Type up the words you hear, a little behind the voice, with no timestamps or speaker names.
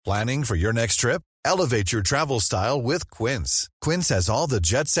Planning for your next trip? Elevate your travel style with Quince. Quince has all the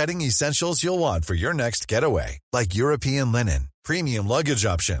jet-setting essentials you'll want for your next getaway, like European linen, premium luggage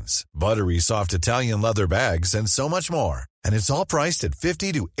options, buttery soft Italian leather bags, and so much more. And it's all priced at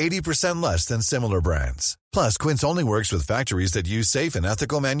 50 to 80% less than similar brands. Plus, Quince only works with factories that use safe and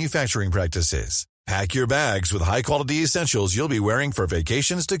ethical manufacturing practices. Pack your bags with high-quality essentials you'll be wearing for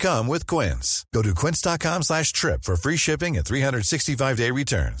vacations to come with Quince. Go to quince.com/trip for free shipping and 365-day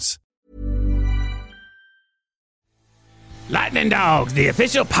returns. Lightning Dogs, the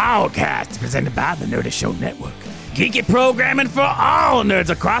official podcast presented by the Nerdist Show Network. Geeky programming for all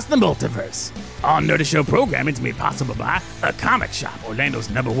nerds across the multiverse. All Nerdist Show programming is made possible by A Comic Shop, Orlando's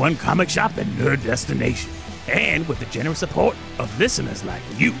 #1 comic shop and nerd destination. And with the generous support of listeners like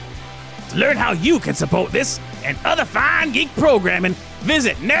you. To learn how you can support this and other fine geek programming,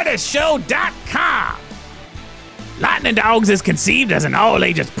 visit nerdistshow.com. Lightning Dogs is conceived as an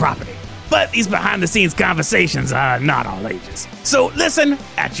all-ages property, but these behind-the-scenes conversations are not all ages. So listen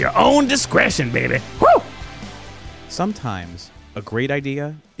at your own discretion, baby. Woo! Sometimes a great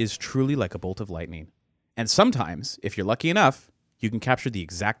idea is truly like a bolt of lightning. And sometimes, if you're lucky enough, you can capture the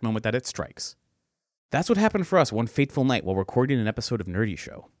exact moment that it strikes. That's what happened for us one fateful night while recording an episode of Nerdy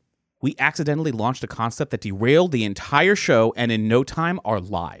Show. We accidentally launched a concept that derailed the entire show, and in no time, our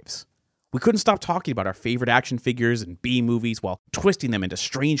lives. We couldn't stop talking about our favorite action figures and B-movies while twisting them into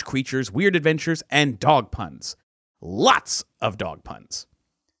strange creatures, weird adventures, and dog puns. Lots of dog puns.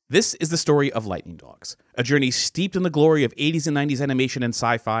 This is the story of Lightning Dogs, a journey steeped in the glory of 80s and 90s animation and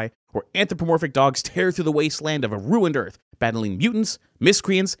sci-fi, where anthropomorphic dogs tear through the wasteland of a ruined Earth, battling mutants,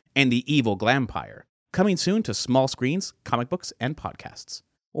 miscreants, and the evil Glampire. Coming soon to small screens, comic books, and podcasts.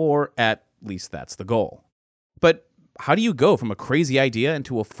 Or at least that's the goal. But how do you go from a crazy idea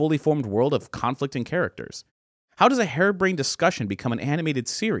into a fully formed world of conflicting characters? How does a harebrained discussion become an animated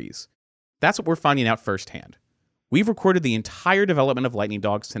series? That's what we're finding out firsthand. We've recorded the entire development of Lightning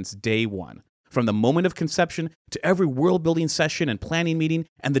Dogs since day one, from the moment of conception to every world-building session and planning meeting,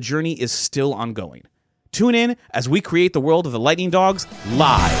 and the journey is still ongoing. Tune in as we create the world of the Lightning Dogs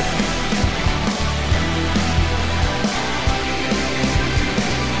live.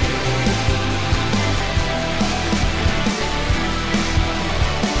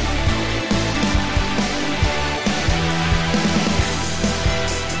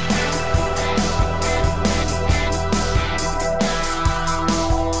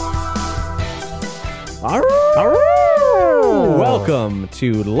 Welcome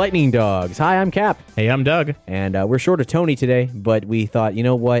to Lightning Dogs. Hi, I'm Cap. Hey, I'm Doug. And we're short of Tony today, but we thought, you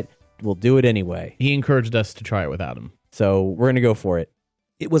know what? We'll do it anyway. He encouraged us to try it without him. So we're going to go for it.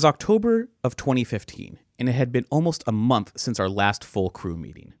 It was October of 2015, and it had been almost a month since our last full crew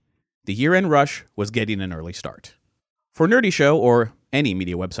meeting. The year-end rush was getting an early start. For Nerdy Show, or any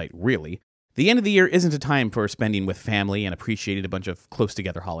media website really, the end of the year isn't a time for spending with family and appreciating a bunch of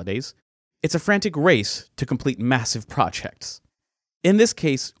close-together holidays. It's a frantic race to complete massive projects. In this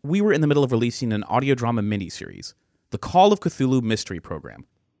case, we were in the middle of releasing an audio drama miniseries, The Call of Cthulhu Mystery Program,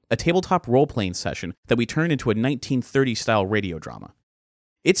 a tabletop role-playing session that we turned into a 1930s-style radio drama.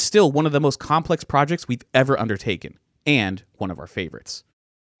 It's still one of the most complex projects we've ever undertaken, and one of our favorites.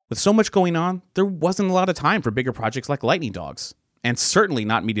 With so much going on, there wasn't a lot of time for bigger projects like Lightning Dogs, and certainly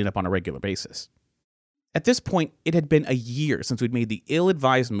not meeting up on a regular basis. At this point, it had been a year since we'd made the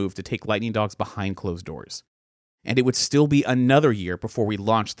ill-advised move to take Lightning Dogs behind closed doors. And it would still be another year before we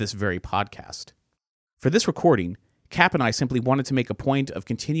launched this very podcast. For this recording, Cap and I simply wanted to make a point of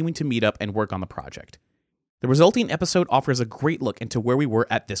continuing to meet up and work on the project. The resulting episode offers a great look into where we were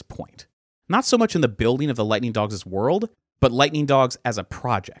at this point. Not so much in the building of the Lightning Dogs' world, but Lightning Dogs as a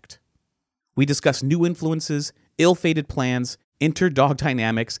project. We discuss new influences, ill-fated plans, inter-dog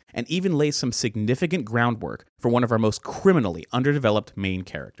dynamics, and even lay some significant groundwork for one of our most criminally underdeveloped main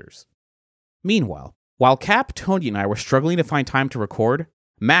characters. Meanwhile, while Cap, Tony, and I were struggling to find time to record,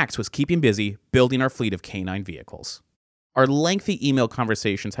 Max was keeping busy building our fleet of canine vehicles. Our lengthy email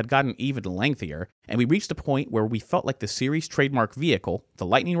conversations had gotten even lengthier, and we reached a point where we felt like the series' trademark vehicle, the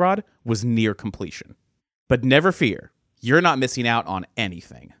Lightning Rod, was near completion. But never fear, you're not missing out on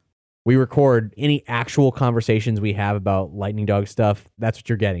anything. We record any actual conversations we have about Lightning Dog stuff. That's what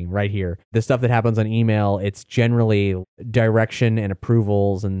you're getting right here. The stuff that happens on email, it's generally direction and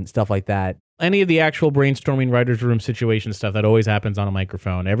approvals and stuff like that. Any of the actual brainstorming writer's room situation stuff that always happens on a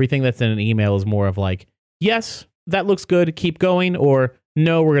microphone. Everything that's in an email is more of like, yes, that looks good, keep going, or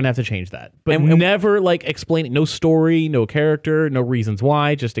no, we're going to have to change that. But And never like explaining, no story, no character, no reasons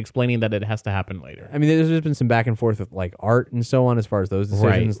why, just explaining that it has to happen later. I mean, there's been some back and forth with like art and so on as far as those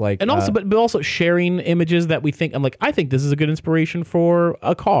decisions. Like, and also, but also sharing images that we think, I'm like, I think this is a good inspiration for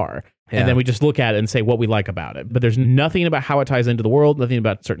a car. Yeah. And then we just look at it and say what we like about it. But there's nothing about how it ties into the world, nothing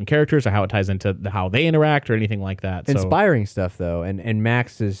about certain characters or how it ties into how they interact or anything like that. So, inspiring stuff though, and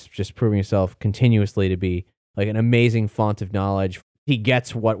Max is just proving himself continuously to be like an amazing font of knowledge. He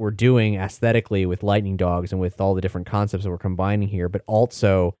gets what we're doing aesthetically with Lightning Dogs and with all the different concepts that we're combining here, but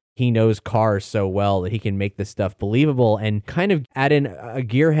also he knows cars so well that he can make this stuff believable and kind of add in a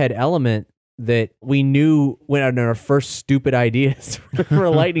gearhead element that we knew when on our first stupid ideas for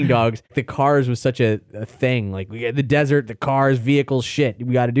Lightning Dogs. The cars was such a thing. Like, we had the desert, the cars, vehicles, shit,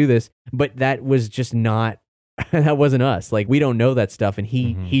 we got to do this. But that was just not, that wasn't us. Like, we don't know that stuff, and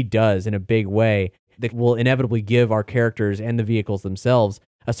he does in a big way that will inevitably give our characters and the vehicles themselves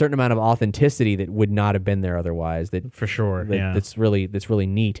a certain amount of authenticity that would not have been there otherwise. That for sure. That's really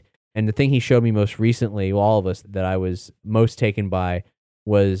neat. And the thing he showed me most recently, all of us, that I was most taken by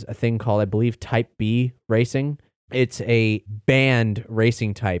was a thing called, I believe, Type B racing. It's a banned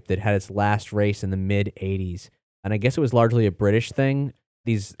racing type that had its last race in the mid 80s. And I guess it was largely a British thing.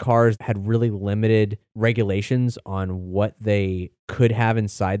 These cars had really limited regulations on what they could have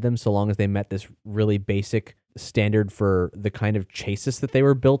inside them so long as they met this really basic standard for the kind of chassis that they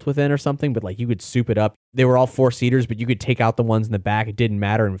were built within or something. But like, you could soup it up. They were all 4-seaters, but you could take out the ones in the back. It didn't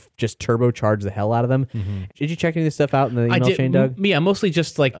matter, and just turbocharge the hell out of them. Did you check any of this stuff out in the email chain, Doug? Yeah, mostly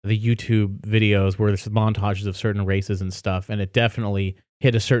just like the YouTube videos where there's montages of certain races and stuff. And it definitely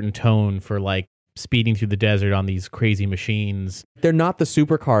hit a certain tone for like speeding through the desert on these crazy machines. They're not the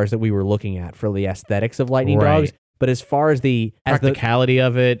supercars that we were looking at for the aesthetics of Lightning Right. Dogs, but as far as the Practicality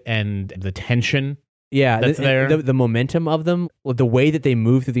of it and the tension. Yeah, that's there. The momentum of them, the way that they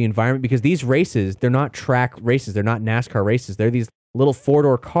move through the environment, because these races, they're not track races, they're not NASCAR races, they're these little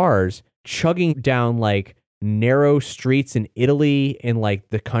 4-door cars chugging down like narrow streets in Italy, in like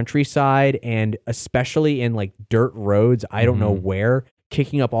the countryside, and especially in like dirt roads, I don't know where,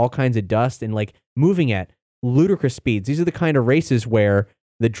 kicking up all kinds of dust and like moving at ludicrous speeds. These are the kind of races where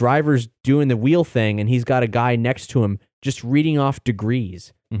the driver's doing the wheel thing and he's got a guy next to him just reading off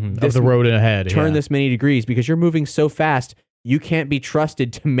degrees. Of the road ahead. Turn this many degrees, because you're moving so fast, you can't be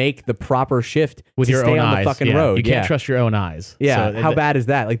trusted to make the proper shift with to your stay own on eyes. the fucking road. You can't trust your own eyes. Yeah, So how bad is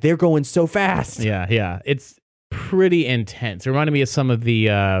that? Like, they're going so fast. Yeah. It's pretty intense. It reminded me of some of the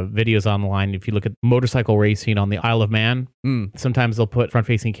videos online. If you look at motorcycle racing on the Isle of Man, sometimes they'll put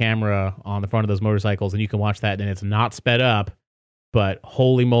front-facing camera on the front of those motorcycles, and you can watch that, and it's not sped up. But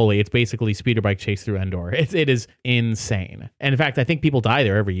holy moly, it's basically speeder bike chase through Endor. It is insane. And in fact, I think people die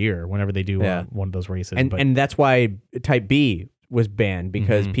there every year whenever they do one of those races. And that's why Type B was banned,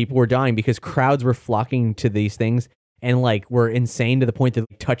 because people were dying, because crowds were flocking to these things and like were insane to the point that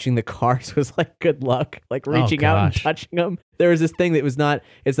touching the cars was like good luck, like reaching out and touching them. There was this thing that was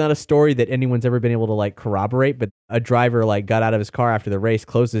it's not a story that anyone's ever been able to like corroborate, but a driver like got out of his car after the race,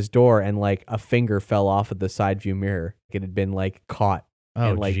 closed his door, and like a finger fell off of the side view mirror. It had been like caught.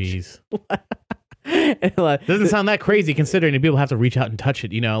 Oh, like, jeez. Like, doesn't sound that crazy considering that people have to reach out and touch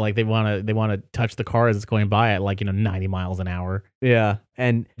it, like they want to touch the car as it's going by at like 90 miles an hour. Yeah,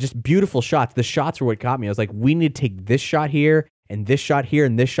 and just beautiful shots. The shots were what got me. I was like, we need to take this shot here and this shot here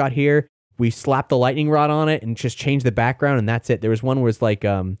and this shot here. We slapped the lightning rod on it and just changed the background, and that's it. There was one where it's like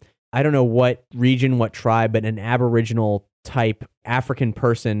I don't know what region, what tribe, but an Aboriginal type African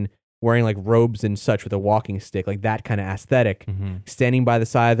person wearing like robes and such with a walking stick, like that kind of aesthetic, standing by the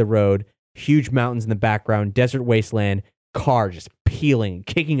side of the road. Huge mountains in the background, desert wasteland, car just peeling,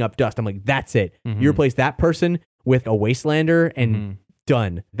 kicking up dust. I'm like, that's it. You replace that person with a wastelander and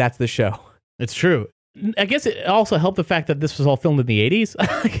done. That's the show. It's true. I guess it also helped the fact that this was all filmed in the 80s.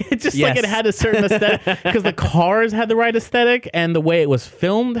 It's just like it had a certain aesthetic because the cars had the right aesthetic and the way it was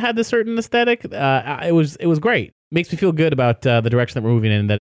filmed had the certain aesthetic. It was great. Makes me feel good about the direction that we're moving in,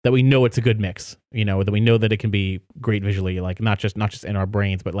 that we know it's a good mix, that we know that it can be great visually, like not just in our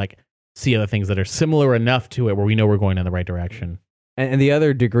brains, but like see other things that are similar enough to it where we know we're going in the right direction. And the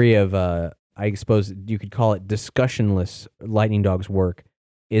other degree of, I suppose you could call it discussionless Lightning Dogs work,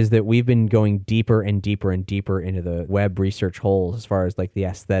 is that we've been going deeper and deeper and deeper into the web research holes as far as like the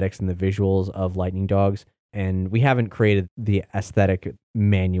aesthetics and the visuals of Lightning Dogs. And we haven't created the aesthetic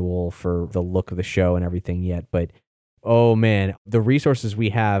manual for the look of the show and everything yet, but oh man, the resources we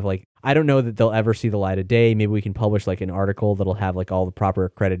have, like, I don't know that they'll ever see the light of day. Maybe we can publish like an article that'll have like all the proper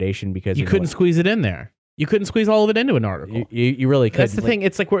accreditation, because you couldn't squeeze it in there. You couldn't squeeze all of it into an article. You really couldn't. That's the thing.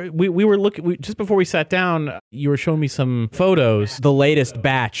 It's like we were looking just before we sat down. You were showing me some photos. The latest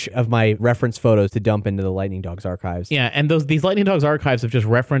batch of my reference photos to dump into the Lightning Dogs archives. Yeah, and these Lightning Dogs archives of just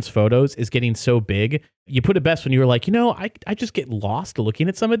reference photos is getting so big. You put it best when you were like, I just get lost looking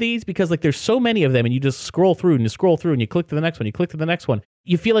at some of these because like there's so many of them, and you just scroll through and you scroll through and you click to the next one, you click to the next one.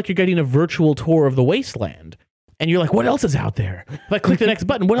 You feel like you're getting a virtual tour of the wasteland. And you're like, what else is out there? If I click the next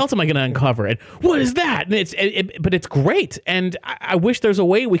button, what else am I going to uncover? And what is that? And but it's great. And I wish there's a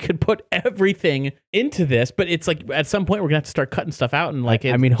way we could put everything into this. But it's like at some point we're going to have to start cutting stuff out and like.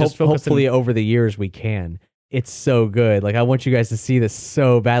 Hopefully over the years we can. It's so good. Like I want you guys to see this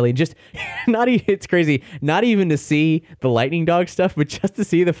so badly. Just not even. It's crazy. Not even to see the Lightning Dog stuff, but just to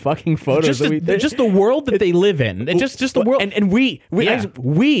see the fucking photos. Just the world that they live in. And just the world. And we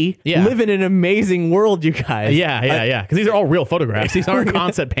live in an amazing world, you guys. Yeah. Because these are all real photographs. These aren't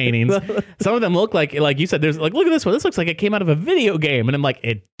concept paintings. Some of them look like you said. There's like, look at this one. This looks like it came out of a video game. And I'm like,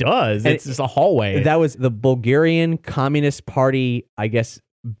 it does. It's just a hallway. That was the Bulgarian Communist Party, I guess,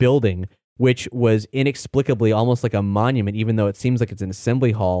 building, which was inexplicably almost like a monument, even though it seems like it's an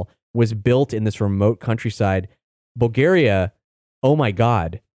assembly hall, was built in this remote countryside. Bulgaria, oh my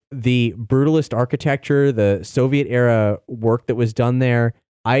God, the brutalist architecture, the Soviet-era work that was done there,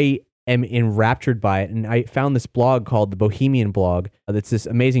 I am enraptured by it. And I found this blog called the Bohemian Blog. That's this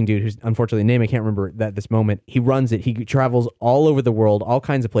amazing dude who's unfortunately name I can't remember at this moment. He runs it. He travels all over the world, all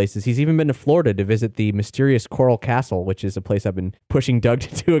kinds of places. He's even been to Florida to visit the mysterious Coral Castle, which is a place I've been pushing Doug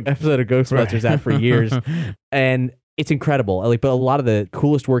to do an episode of Ghostbusters at for years. And it's incredible. But a lot of the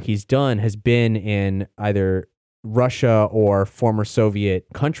coolest work he's done has been in either Russia or former Soviet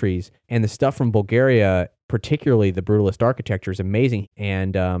countries. And the stuff from Bulgaria, particularly the brutalist architecture, is amazing.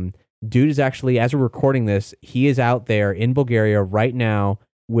 And dude is actually, as we're recording this, he is out there in Bulgaria right now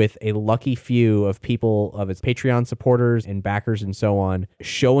with a lucky few of people, of his Patreon supporters and backers and so on,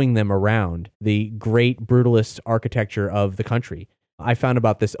 showing them around the great brutalist architecture of the country. I found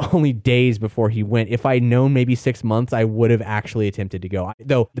about this only days before he went. If I'd known maybe 6 months, I would have actually attempted to go.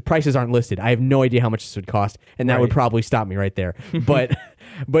 Though the prices aren't listed. I have no idea how much this would cost, and that would probably stop me right there. But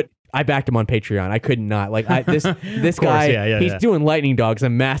I backed him on Patreon. I could not. This guy, he's doing Lightning Dogs a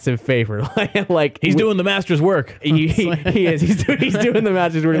massive favor. He's doing the master's work. He is. He's doing the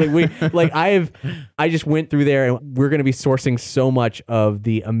master's work. I just went through there, and we're going to be sourcing so much of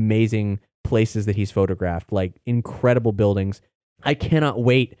the amazing places that he's photographed, like incredible buildings. I cannot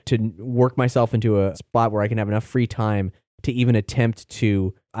wait to work myself into a spot where I can have enough free time to even attempt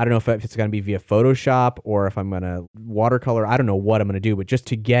to, I don't know if it's going to be via Photoshop or if I'm going to watercolor. I don't know what I'm going to do, but just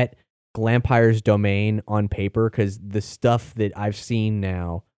to get Glampire's domain on paper, because the stuff that I've seen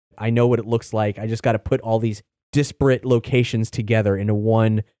now, I know what it looks like. I just got to put all these disparate locations together into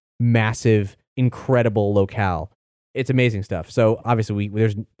one massive, incredible locale. It's amazing stuff. So obviously,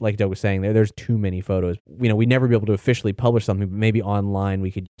 there's, like Doug was saying, there's too many photos. We'd never be able to officially publish something, but maybe online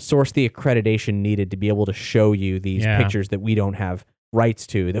we could source the accreditation needed to be able to show you these pictures that we don't have rights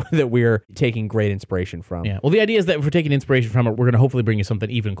to, that we're taking great inspiration from. Yeah. Well, the idea is that if we're taking inspiration from it, we're going to hopefully bring you something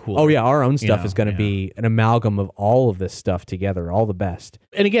even cooler. Oh yeah, our own stuff is going to be an amalgam of all of this stuff together, all the best.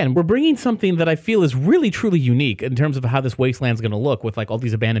 And again, we're bringing something that I feel is really truly unique in terms of how this wasteland's going to look with like all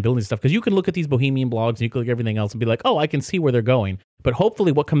these abandoned buildings and stuff. Because you can look at these Bohemian blogs and you can look at everything else and be like, oh, I can see where they're going. But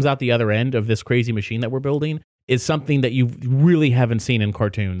hopefully, what comes out the other end of this crazy machine that we're building is something that you really haven't seen in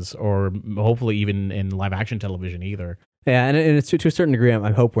cartoons or hopefully even in live action television either. Yeah, and it's to a certain degree,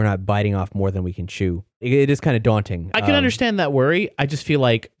 I hope we're not biting off more than we can chew. It is kind of daunting. I can understand that worry. I just feel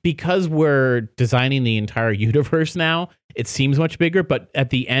like because we're designing the entire universe now, it seems much bigger, but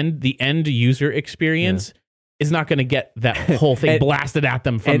at the end user experience is not going to get that whole thing blasted at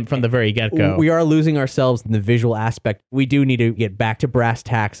them from the very get-go. We are losing ourselves in the visual aspect. We do need to get back to brass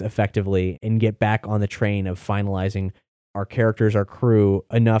tacks effectively and get back on the train of finalizing our characters, our crew,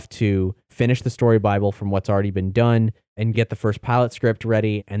 enough to finish the story Bible from what's already been done and get the first pilot script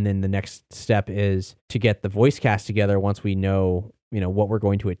ready. And then the next step is to get the voice cast together once we know, what we're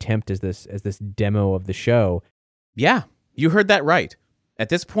going to attempt as this demo of the show. Yeah, you heard that right. At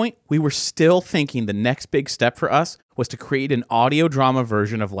this point, we were still thinking the next big step for us was to create an audio drama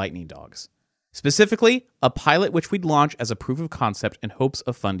version of Lightning Dogs. Specifically, a pilot which we'd launch as a proof of concept in hopes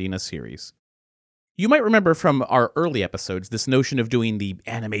of funding a series. You might remember from our early episodes this notion of doing the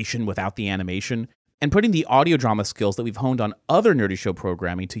animation without the animation and putting the audio drama skills that we've honed on other Nerdy Show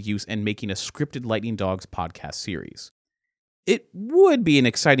programming to use in making a scripted Lightning Dogs podcast series. It would be an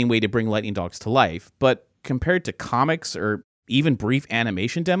exciting way to bring Lightning Dogs to life, but compared to comics or even brief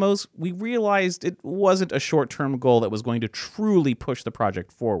animation demos, we realized it wasn't a short-term goal that was going to truly push the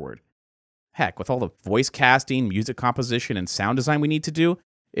project forward. Heck, with all the voice casting, music composition, and sound design we need to do,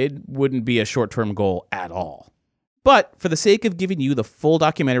 it wouldn't be a short-term goal at all. But for the sake of giving you the full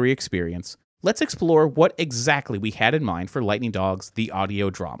documentary experience, let's explore what exactly we had in mind for Lightning Dogs, the audio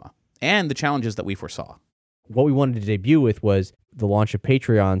drama, and the challenges that we foresaw. What we wanted to debut with was the launch of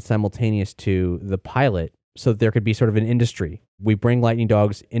Patreon simultaneous to the pilot, so that there could be sort of an industry. We bring Lightning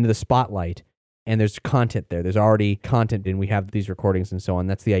Dogs into the spotlight, and there's content there. There's already content, and we have these recordings and so on.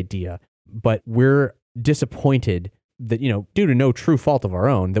 That's the idea. But we're disappointed that, due to no true fault of our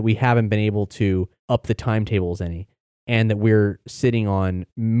own, that we haven't been able to up the timetables any, and that we're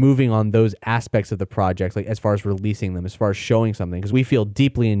moving on those aspects of the project, like as far as releasing them, as far as showing something, because we feel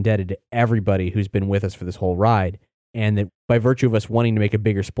deeply indebted to everybody who's been with us for this whole ride, and that by virtue of us wanting to make a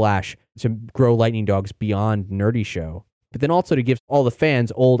bigger splash to grow Lightning Dogs beyond Nerdy Show, but then also to give all the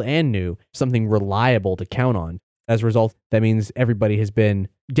fans, old and new, something reliable to count on. As a result, that means everybody has been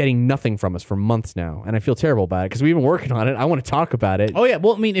getting nothing from us for months now, and I feel terrible about it because we've been working on it. I want to talk about it. Oh, yeah.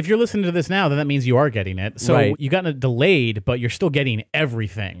 Well, I mean, if you're listening to this now, then that means you are getting it. So Right. you got it delayed, but you're still getting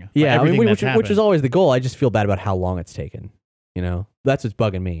everything. Yeah, everything which that's is always the goal. I just feel bad about how long it's taken. That's what's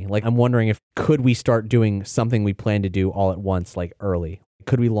bugging me. Like, I'm wondering could we start doing something we plan to do all at once, like early?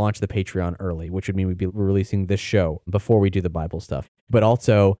 Could we launch the Patreon early, which would mean we'd be releasing this show before we do the Bible stuff? But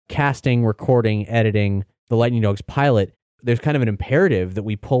also casting, recording, editing, the Lightning Dogs pilot, there's kind of an imperative that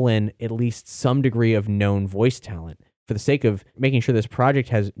we pull in at least some degree of known voice talent for the sake of making sure this project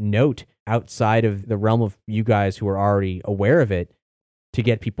has note outside of the realm of you guys who are already aware of it. To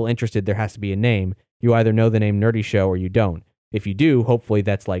get people interested, there has to be a name. You either know the name Nerdy Show or you don't. If you do, hopefully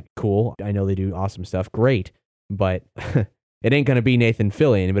that's like, cool, I know they do awesome stuff, great. But it ain't going to be Nathan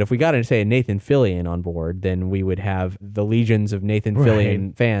Fillion. But if we got to say a Nathan Fillion on board, then we would have the legions of Nathan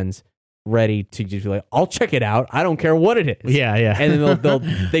Fillion fans ready to just be like, I'll check it out. I don't care what it is. Yeah. And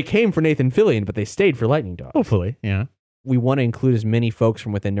then they came for Nathan Fillion, but they stayed for Lightning Dogs. Hopefully, yeah. We want to include as many folks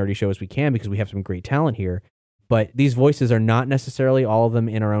from within Nerdy Show as we can because we have some great talent here. But these voices are not necessarily all of them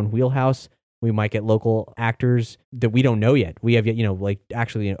in our own wheelhouse. We might get local actors that we don't know yet. We have yet,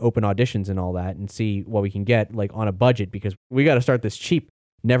 actually open auditions and all that and see what we can get on a budget because we got to start this cheap.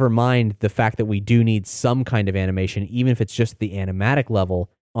 Never mind the fact that we do need some kind of animation, even if it's just the animatic level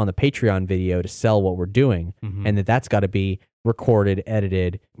on the Patreon video to sell what we're doing. Mm-hmm. And that's got to be recorded,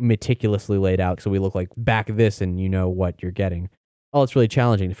 edited, meticulously laid out so we look like back this and you know what you're getting. Oh, it's really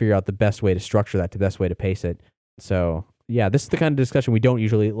challenging to figure out the best way to structure that, the best way to pace it. So yeah, this is the kind of discussion we don't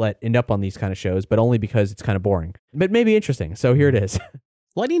usually let end up on these kind of shows, but only because it's kind of boring, but maybe interesting. So here it is.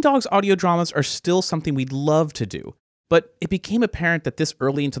 Lightning Dogs audio dramas are still something we'd love to do, but it became apparent that this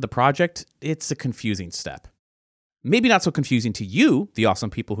early into the project, it's a confusing step. Maybe not so confusing to you, the awesome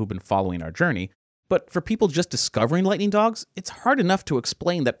people who've been following our journey, but for people just discovering Lightning Dogs, it's hard enough to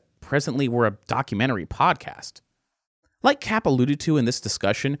explain that presently we're a documentary podcast. Like Cap alluded to in this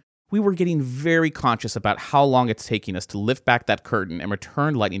discussion, we were getting very conscious about how long it's taking us to lift back that curtain and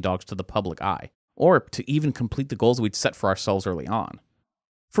return Lightning Dogs to the public eye, or to even complete the goals we'd set for ourselves early on.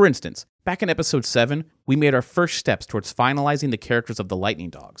 For instance, back in episode 7, we made our first steps towards finalizing the characters of the Lightning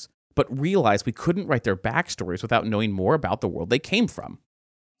Dogs, but realized we couldn't write their backstories without knowing more about the world they came from.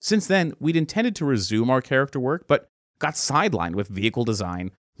 Since then, we'd intended to resume our character work, but got sidelined with vehicle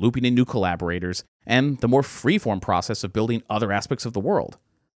design, looping in new collaborators, and the more freeform process of building other aspects of the world.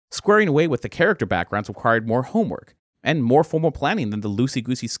 Squaring away with the character backgrounds required more homework, and more formal planning than the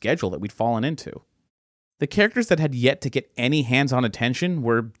loosey-goosey schedule that we'd fallen into. The characters that had yet to get any hands-on attention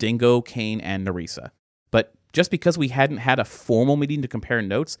were Dingo, Kane, and Nerissa. But just because we hadn't had a formal meeting to compare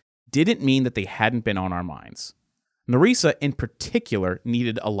notes, didn't mean that they hadn't been on our minds. Nerissa, in particular,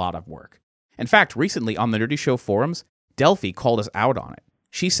 needed a lot of work. In fact, recently on the Nerdy Show forums, Delphi called us out on it.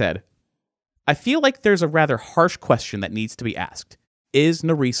 She said, "I feel like there's a rather harsh question that needs to be asked. Is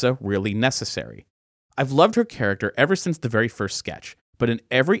Nerissa really necessary? I've loved her character ever since the very first sketch, but in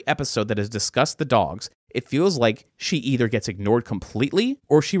every episode that has discussed the dogs, it feels like she either gets ignored completely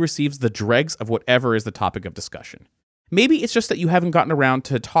or she receives the dregs of whatever is the topic of discussion. Maybe it's just that you haven't gotten around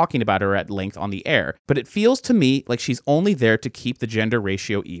to talking about her at length on the air, but it feels to me like she's only there to keep the gender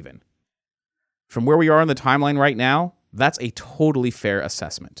ratio even." From where we are in the timeline right now, that's a totally fair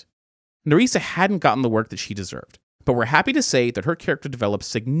assessment. Nerissa hadn't gotten the work that she deserved, but we're happy to say that her character develops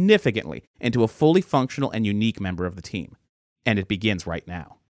significantly into a fully functional and unique member of the team. And it begins right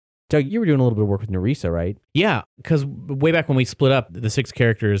now. Doug, you were doing a little bit of work with Nerissa, right? Yeah, because way back when we split up the 6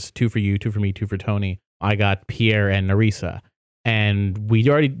 characters, 2 for you, 2 for me, 2 for Tony, I got Pierre and Nerissa. And we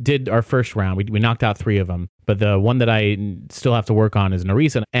already did our first round. We knocked out 3 of them. But the one that I still have to work on is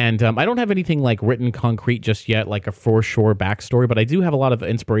Nerissa. And I don't have anything like written concrete just yet, like a for sure backstory. But I do have a lot of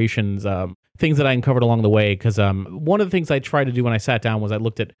inspirations, things that I uncovered along the way. Because one of the things I tried to do when I sat down was I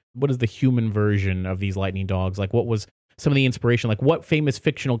looked at what is the human version of these lightning dogs? Like what was some of the inspiration? Like what famous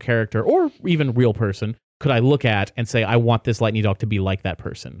fictional character or even real person could I look at and say, I want this lightning dog to be like that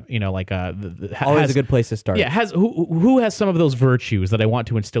person? You know, like always a good place to start. Yeah, who has some of those virtues that I want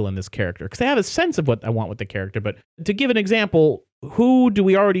to instill in this character? Because I have a sense of what I want with the character. But to give an example, who do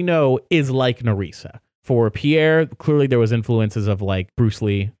we already know is like Nerissa? For Pierre, clearly there was influences of like Bruce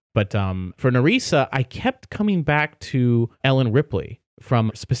Lee. But for Nerissa, I kept coming back to Ellen Ripley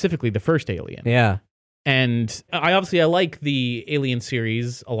from specifically the first Alien. Yeah. And I like the Alien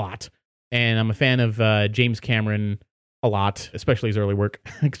series a lot. And I'm a fan of James Cameron a lot, especially his early work,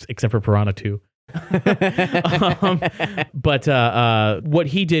 except for Piranha 2. But what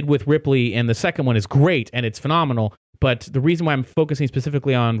he did with Ripley in the second one is great, and it's phenomenal. But the reason why I'm focusing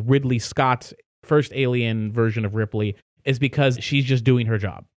specifically on Ridley Scott's first Alien version of Ripley is because she's just doing her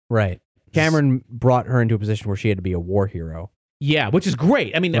job. Right. Cameron brought her into a position where she had to be a war hero. Yeah, which is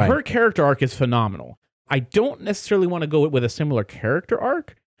great. I mean, Right. her character arc is phenomenal. I don't necessarily want to go with a similar character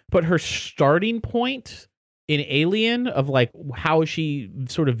arc, but her starting point in Alien of like how she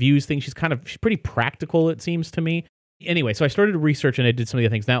sort of views things, she's pretty practical, it seems to me. Anyway, so I started to research and I did some of the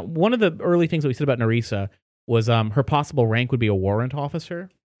things. Now, one of the early things that we said about Nerissa was her possible rank would be a warrant officer.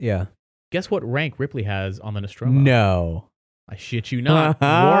 Yeah. Guess what rank Ripley has on the Nostromo? No. I shit you not.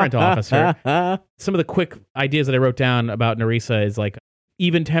 Warrant officer. Some of the quick ideas that I wrote down about Nerissa is like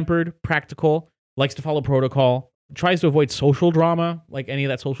even-tempered, practical, likes to follow protocol, tries to avoid social drama, like any of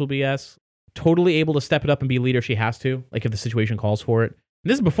that social BS. Totally able to step it up and be a leader if she has to, like if the situation calls for it. And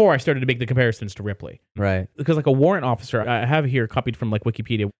this is before I started to make the comparisons to Ripley. Right. Because like a warrant officer, I have here copied from like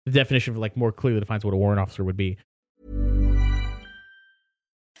Wikipedia, the definition of like more clearly defines what a warrant officer would be.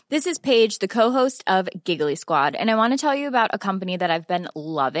 This is Paige, the co-host of Giggly Squad, and I want to tell you about a company that I've been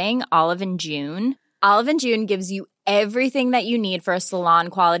loving, Olive & June. Olive & June gives you everything that you need for a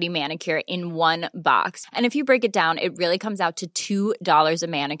salon-quality manicure in one box. And if you break it down, it really comes out to $2 a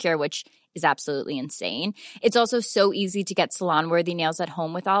manicure, which is absolutely insane. It's also so easy to get salon-worthy nails at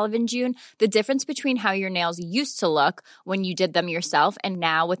home with Olive & June. The difference between how your nails used to look when you did them yourself and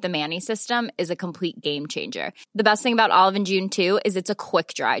now with the Mani system is a complete game changer. The best thing about Olive & June, too, is it's a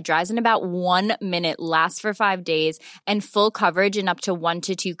quick dry. Dries in about 1 minute, lasts for 5 days, and full coverage in up to 1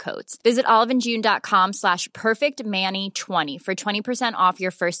 to 2 coats. Visit oliveandjune.com/perfectmani20 for 20% off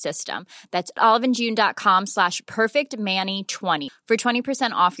your first system. That's oliveandjune.com/perfectmani20 for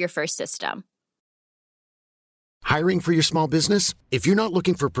 20% off your first system. Hiring for your small business? If you're not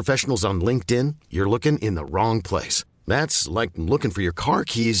looking for professionals on LinkedIn, you're looking in the wrong place. That's like looking for your car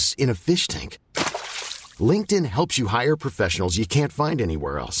keys in a fish tank. LinkedIn helps you hire professionals you can't find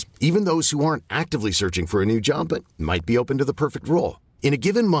anywhere else, even those who aren't actively searching for a new job but might be open to the perfect role. In a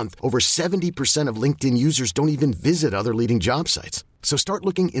given month, over 70% of LinkedIn users don't even visit other leading job sites. So start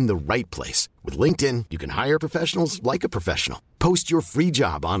looking in the right place. With LinkedIn, you can hire professionals like a professional. Post your free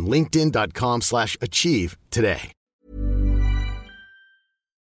job on linkedin.com/achieve today.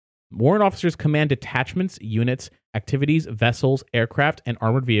 Warrant officers command detachments, units, activities, vessels, aircraft, and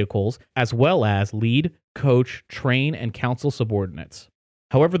armored vehicles, as well as lead, coach, train, and counsel subordinates.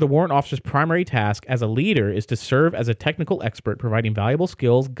 However, the warrant officer's primary task as a leader is to serve as a technical expert, providing valuable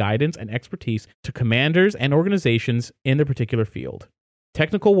skills, guidance, and expertise to commanders and organizations in their particular field.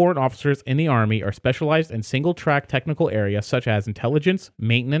 Technical warrant officers in the Army are specialized in single-track technical areas such as intelligence,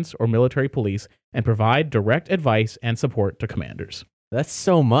 maintenance, or military police, and provide direct advice and support to commanders. That's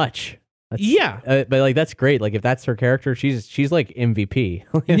so much. Yeah. But like that's great. Like if that's her character, she's like MVP.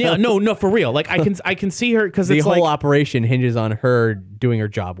 Yeah, no, for real. Like I can see her because the it's whole like, operation hinges on her doing her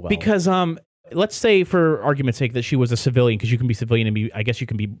job well. because let's say for argument's sake that she was a civilian, because you can be civilian and I guess you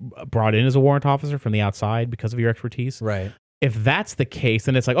can be brought in as a warrant officer from the outside because of your expertise. Right. If that's the case,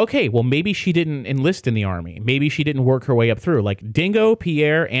 then it's like, okay, well, maybe she didn't enlist in the Army. Maybe she didn't work her way up through. Like Dingo,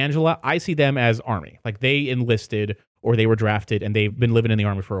 Pierre, Angela, I see them as Army. Like they enlisted or they were drafted and they've been living in the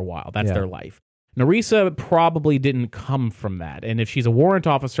Army for a while. That's their life. Nerissa probably didn't come from that. And if she's a warrant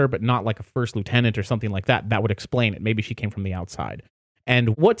officer, but not like a first lieutenant or something like that, that would explain it. Maybe she came from the outside.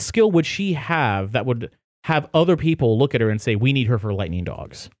 And what skill would she have that would have other people look at her and say, we need her for Lightning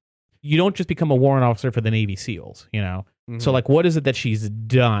Dogs? You don't just become a warrant officer for the Navy SEALs, you know? Mm-hmm. So like, what is it that she's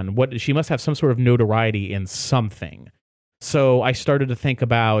done? She must have some sort of notoriety in something. So I started to think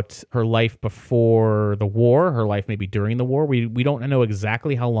about her life before the war, her life maybe during the war. We don't know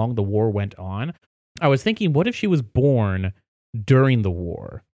exactly how long the war went on. I was thinking, what if she was born during the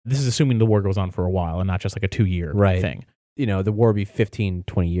war. This is assuming the war goes on for a while and not just like a 2-year thing. You know, the war would be 15,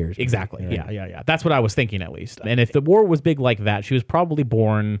 20 years. Exactly. Right? Yeah. That's what I was thinking, at least. And if the war was big like that, she was probably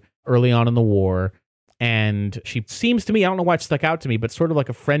born early on in the war. And she seems to me, I don't know why it stuck out to me, but sort of like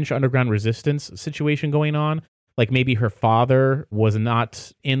a French underground resistance situation going on. Like maybe her father was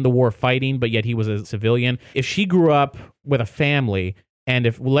not in the war fighting, but yet he was a civilian. If she grew up with a family, and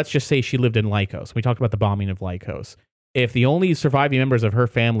if, well, let's just say she lived in Lycos. We talked about the bombing of Lycos. If the only surviving members of her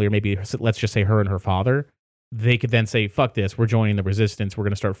family, or maybe let's just say her and her father, they could then say, fuck this, we're joining the resistance, we're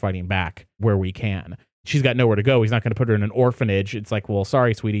going to start fighting back where we can. She's got nowhere to go. He's not going to put her in an orphanage. It's like, well,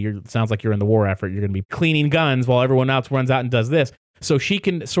 sorry, sweetie, it sounds like you're in the war effort. You're going to be cleaning guns while everyone else runs out and does this. So she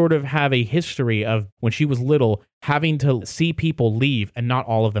can sort of have a history of when she was little, having to see people leave and not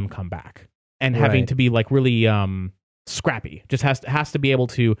all of them come back. And having to be like really scrappy. Just has to be able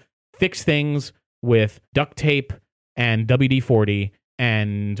to fix things with duct tape and WD-40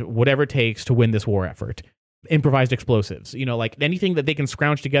 and whatever it takes to win this war effort. Improvised explosives, you know, like anything that they can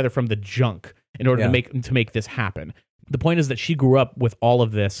scrounge together from the junk in order to make this happen. The point is that she grew up with all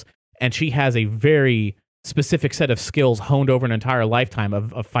of this, and she has a very specific set of skills honed over an entire lifetime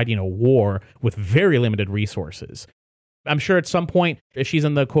of fighting a war with very limited resources. I'm sure at some point, if she's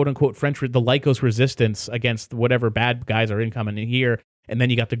in the quote-unquote French, the Lycos resistance against whatever bad guys are incoming in here, and then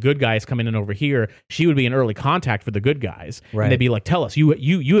you got the good guys coming in over here, she would be an early contact for the good guys. Right. And they'd be like, tell us,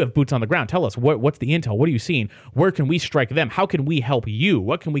 you have boots on the ground. Tell us, what's the intel? What are you seeing? Where can we strike them? How can we help you?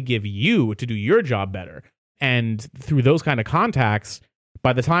 What can we give you to do your job better? And through those kind of contacts,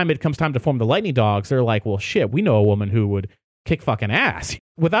 by the time it comes time to form the Lightning Dogs, they're like, well, shit, we know a woman who would kick fucking ass.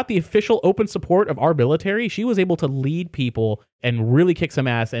 Without the official open support of our military, she was able to lead people and really kick some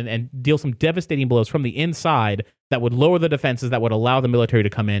ass and deal some devastating blows from the inside that would lower the defenses, that would allow the military to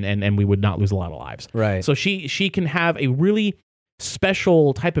come in, and we would not lose a lot of lives. Right. So she can have a really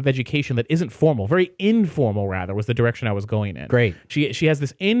special type of education that isn't formal, very informal rather, was the direction I was going in. Great. She has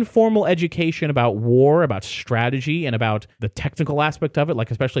this informal education about war, about strategy, and about the technical aspect of it, like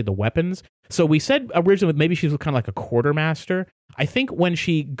especially the weapons. So we said originally maybe she's kind of like a quartermaster. I think when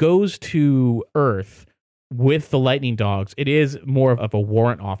she goes to Earth with the Lightning Dogs, it is more of a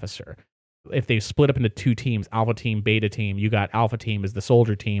warrant officer. If they split up into two teams, Alpha Team, Beta Team, you got Alpha Team is the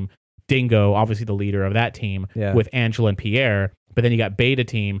soldier team, Dingo, obviously the leader of that team, with Angela and Pierre. But then you got Beta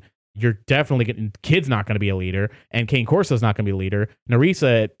Team. You're definitely getting, Kid's not going to be a leader, and Kane Corso's not going to be a leader.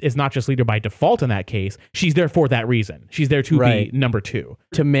 Nerissa is not just leader by default in that case. She's there for that reason. She's there to be number two.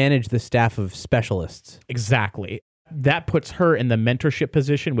 To manage the staff of specialists. Exactly. That puts her in the mentorship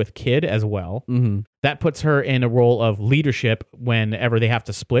position with Kid as well. Mm-hmm. That puts her in a role of leadership whenever they have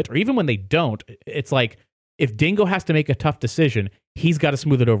to split, or even when they don't. It's like, if Dingo has to make a tough decision, he's got to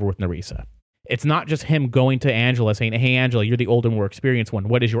smooth it over with Nerissa. It's not just him going to Angela saying, hey, Angela, you're the older, more experienced one.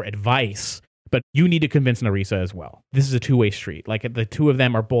 What is your advice? But you need to convince Nerissa as well. This is a two-way street. Like, the two of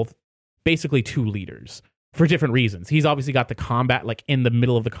them are both basically two leaders for different reasons. He's obviously got the combat, like in the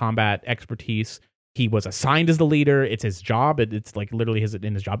middle of the combat expertise. He was assigned as the leader. It's his job. It's like literally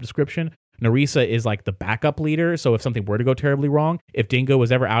in his job description. Nerissa is like the backup leader. So if something were to go terribly wrong, if Dingo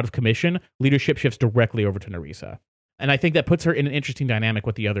was ever out of commission, leadership shifts directly over to Nerissa. And I think that puts her in an interesting dynamic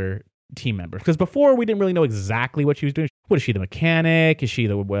with the other team members. Because before, we didn't really know exactly what she was doing. What is she, the mechanic? Is she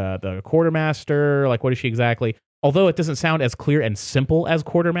the quartermaster? Like, what is she exactly? Although it doesn't sound as clear and simple as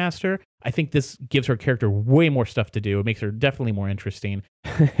quartermaster, I think this gives her character way more stuff to do. It makes her definitely more interesting.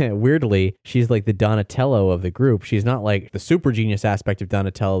 Weirdly, she's like the Donatello of the group. She's not like the super genius aspect of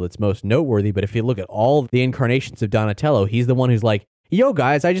Donatello that's most noteworthy, but if you look at all the incarnations of Donatello, he's the one who's like, yo,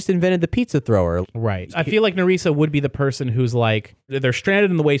 guys, I just invented the pizza thrower. Right. I feel like Nerissa would be the person who's like, they're stranded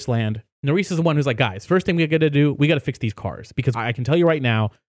in the wasteland. Nerissa's the one who's like, guys, first thing we got to do, we got to fix these cars. Because I can tell you right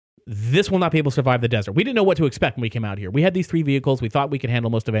now, this will not be able to survive the desert. We didn't know what to expect when we came out here. We had these 3 vehicles. We thought we could handle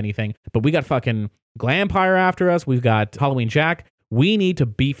most of anything. But we got fucking Glampire after us. We've got Halloween Jack. We need to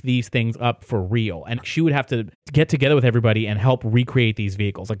beef these things up for real. And she would have to get together with everybody and help recreate these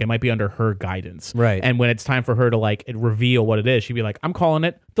vehicles. Like, it might be under her guidance. Right. And when it's time for her to like reveal what it is, she'd be like, I'm calling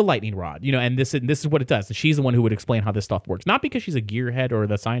it the lightning rod. You know, and this is what it does. And she's the one who would explain how this stuff works. Not because she's a gearhead or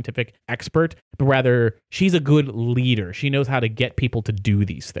the scientific expert, but rather she's a good leader. She knows how to get people to do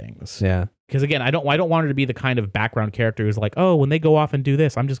these things. Yeah. Because again, I don't want her to be the kind of background character who's like, oh, when they go off and do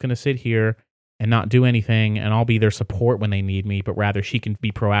this, I'm just going to sit here and not do anything, and I'll be their support when they need me, but rather she can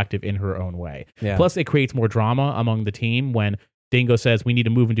be proactive in her own way. Yeah. Plus, it creates more drama among the team when Dingo says, we need to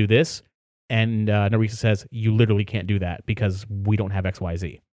move and do this, and Nerissa says, you literally can't do that because we don't have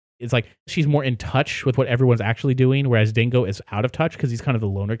XYZ. It's like she's more in touch with what everyone's actually doing, whereas Dingo is out of touch because he's kind of the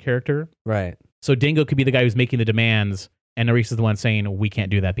loner character. Right. So Dingo could be the guy who's making the demands, And Nerissa's the one saying, we can't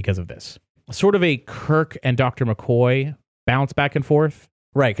do that because of this. Sort of a Kirk and Dr. McCoy bounce back and forth.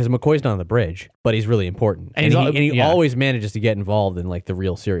 Right, because McCoy's not on the bridge, but he's really important. And he always manages to get involved in like the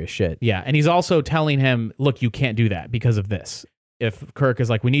real serious shit. Yeah, and he's also telling him, look, you can't do that because of this. If Kirk is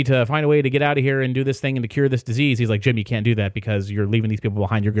like, we need to find a way to get out of here and do this thing and to cure this disease, he's like, Jim, you can't do that because you're leaving these people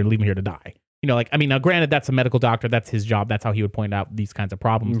behind. You're going to leave them here to die. You know, like, I mean, now granted, that's a medical doctor. That's his job. That's how he would point out these kinds of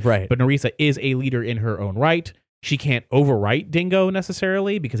problems. Right. But Nerissa is a leader in her own right. She can't overwrite Dingo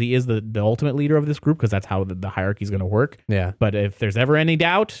necessarily because he is the ultimate leader of this group, because that's how the hierarchy is going to work. Yeah. But if there's ever any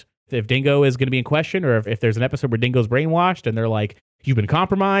doubt, if Dingo is going to be in question, or if there's an episode where Dingo's brainwashed and they're like, you've been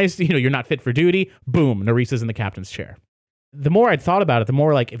compromised, you know, you're not fit for duty, boom, Nerissa's in the captain's chair. The more I'd thought about it, the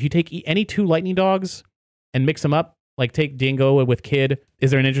more like, if you take any two lightning dogs and mix them up, like take Dingo with Kid, is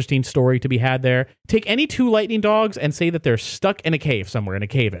there an interesting story to be had there? Take any two lightning dogs and say that they're stuck in a cave somewhere, in a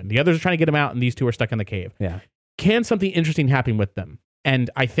cave-in. The others are trying to get them out and these two are stuck in the cave. Yeah. Can something interesting happen with them? And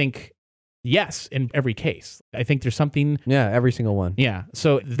I think, yes, in every case. I think there's something... Yeah, every single one. Yeah.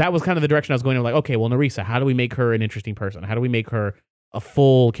 So that was kind of the direction I was going to, like, okay, well, Nerissa, how do we make her an interesting person? How do we make her a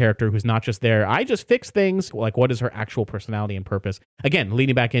full character who's not just there, I just fix things? Like, what is her actual personality and purpose? Again,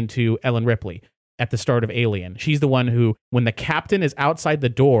 leading back into Ellen Ripley at the start of Alien. She's the one who, when the captain is outside the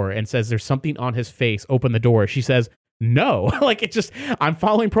door and says there's something on his face, open the door, she says, no. Like, it's just, I'm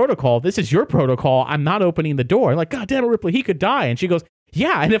following protocol. This is your protocol. I'm not opening the door. Like, God damn it, Ripley, he could die. And she goes,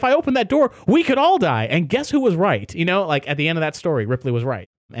 yeah, and if I open that door, we could all die. And guess who was right? You know, like, at the end of that story, Ripley was right.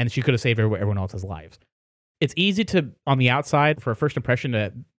 And she could have saved everyone else's lives. It's easy to, on the outside, for a first impression,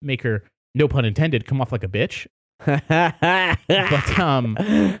 to make her, no pun intended, come off like a bitch. But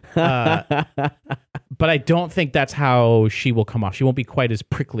I don't think that's how she will come off. She won't be quite as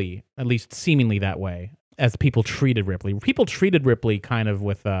prickly, at least seemingly that way, as people treated Ripley. People treated Ripley kind of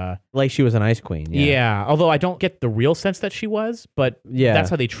with... like she was an ice queen. Yeah, although I don't get the real sense that she was, but that's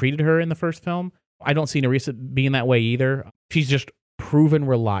how they treated her in the first film. I don't see Nerissa being that way either. She's just proven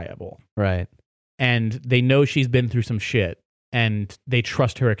reliable. Right. And they know she's been through some shit, and they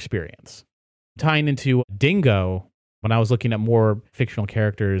trust her experience. Tying into Dingo, when I was looking at more fictional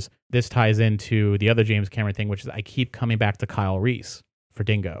characters, this ties into the other James Cameron thing, which is I keep coming back to Kyle Reese for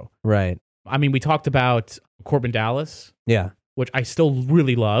Dingo. Right. I mean, we talked about Corbin Dallas. Yeah. Which I still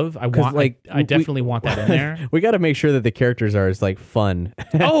really love. I definitely want that in there. We got to make sure that the characters are as like fun.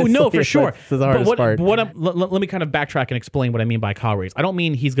 Oh no, for sure. That's the hardest part. Let me kind of backtrack and explain what I mean by Kyle Reese. I don't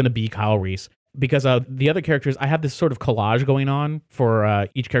mean he's going to be Kyle Reese, because the other characters, I have this sort of collage going on for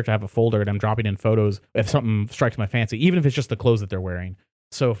each character. I have a folder and I'm dropping in photos if something strikes my fancy, even if it's just the clothes that they're wearing.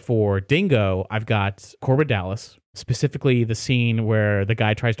 So for Dingo, I've got Corbin Dallas, specifically the scene where the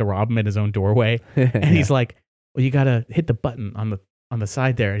guy tries to rob him in his own doorway, and he's like, well, you got to hit the button on the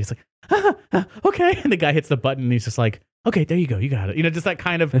side there. And he's like, okay. And the guy hits the button and he's just like, okay, there you go. You got it. You know, just that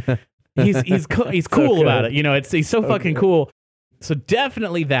kind of, he's cool so about it. You know, he's so fucking cool. So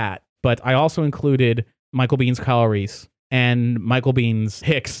definitely that. But I also included Michael Bihn's Kyle Reese and Michael Bihn's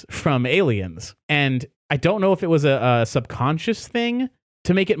Hicks from Aliens. And I don't know if it was a subconscious thing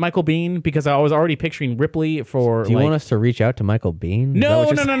to make it Michael Biehn, because I was already picturing Ripley for... Do you want us to reach out to Michael Biehn? No,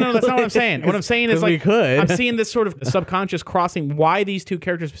 that's not what I'm saying. What I'm saying is, like, we could. I'm seeing this sort of subconscious crossing. Why these two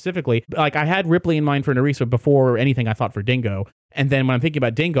characters specifically? Like, I had Ripley in mind for Nerissa before anything I thought for Dingo. And then when I'm thinking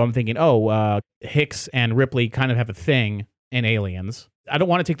about Dingo, I'm thinking, Hicks and Ripley kind of have a thing in Aliens. I don't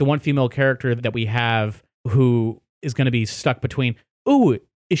want to take the one female character that we have who is going to be stuck between, ooh,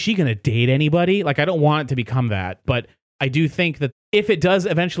 is she going to date anybody? Like, I don't want it to become that. But I do think that if it does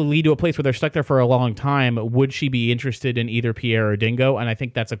eventually lead to a place where they're stuck there for a long time, would she be interested in either Pierre or Dingo? And I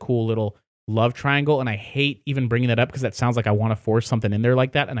think that's a cool little love triangle. And I hate even bringing that up because that sounds like I want to force something in there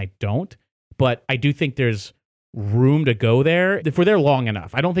like that. And I don't. But I do think there's room to go there if we're there long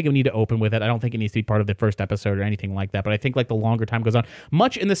enough. I don't think we need to open with it. I don't think it needs to be part of the first episode or anything like that. But I think like the longer time goes on,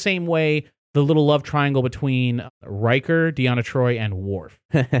 much in the same way the little love triangle between Riker, Deanna Troi, and Worf.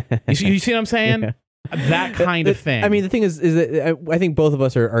 You see what I'm saying? Yeah. That kind of thing. I mean, the thing is that I think both of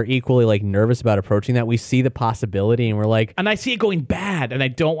us are equally like nervous about approaching that. We see the possibility, and we're like, and I see it going bad, and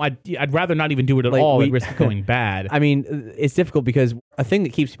I'd rather not even do it at all than risk it going bad. I mean, it's difficult because a thing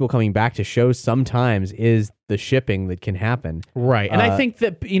that keeps people coming back to shows sometimes is the shipping that can happen. Right. And I think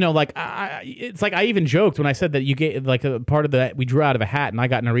that, you know, like, it's like I even joked when I said that you get like a part of that we drew out of a hat, and I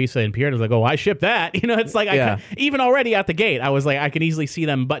got Nerissa and Pierre, and I was like, oh, I shipped that. You know, it's like, even already out the gate, I was like, I can easily see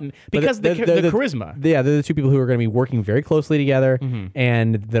them button because the charisma. Yeah, they're the two people who are going to be working very closely together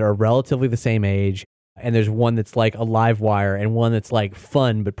and that are relatively the same age. And there's one that's like a live wire and one that's like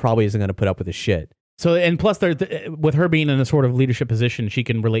fun, but probably isn't going to put up with the shit. So, and plus, with her being in a sort of leadership position, she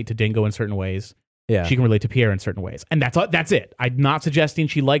can relate to Dingo in certain ways. Yeah. She can relate to Pierre in certain ways. And that's it. I'm not suggesting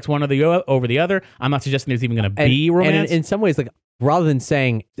she likes one over the other. I'm not suggesting there's even going to be romance. And in some ways, like, rather than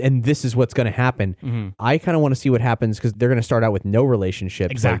saying, and this is what's going to happen, I kind of want to see what happens because they're going to start out with no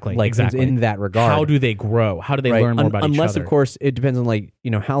relationship. Exactly. Like exactly. in that regard. How do they grow? How do they learn more about each other? Unless, of course, it depends on, like,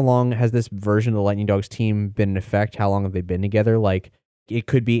 how long has this version of the Lightning Dogs team been in effect? How long have they been together? Like, it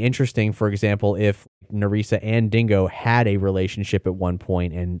could be interesting, for example, if Nerissa and Dingo had a relationship at one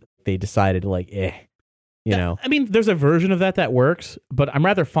point and they decided, like, I mean, there's a version of that works, but I'm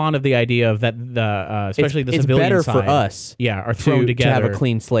rather fond of the idea of that especially the civilian it's better side, for us are thrown together to have a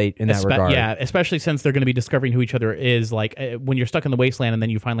clean slate in that regard. Yeah, especially since they're going to be discovering who each other is. Like when you're stuck in the wasteland and then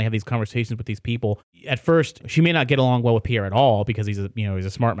you finally have these conversations with these people. At first, she may not get along well with Pierre at all because he's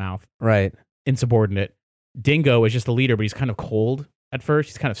a smart mouth, right? Insubordinate. Dingo is just the leader, but he's kind of cold. At first,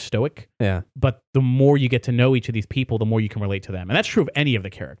 he's kind of stoic. Yeah. But the more you get to know each of these people, the more you can relate to them. And that's true of any of the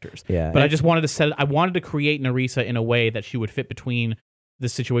characters. Yeah. But I just wanted to set it, I wanted to create Nerissa in a way that she would fit between the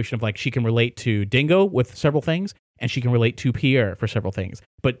situation of like she can relate to Dingo with several things and she can relate to Pierre for several things.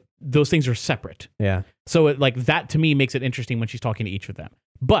 But those things are separate. Yeah. So that to me makes it interesting when she's talking to each of them.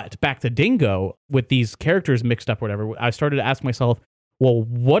 But back to Dingo, with these characters mixed up or whatever, I started to ask myself, well,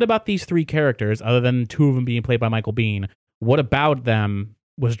 what about these three characters, other than two of them being played by Michael Biehn? What about them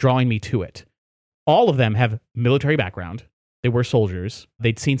was drawing me to it? All of them have military background. They were soldiers.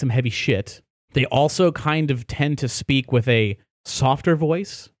 They'd seen some heavy shit. They also kind of tend to speak with a softer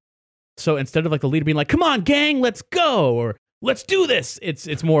voice. So instead of like the leader being like, come on, gang, let's go, or let's do this,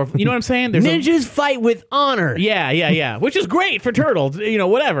 it's more of, you know what I'm saying? Ninjas fight with honor. Yeah. Which is great for turtles,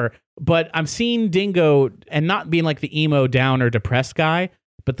 whatever. But I'm seeing Dingo and not being like the emo, down, or depressed guy,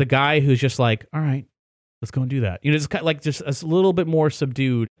 but the guy who's just like, all right, let's go and do that. It's kind of like just a little bit more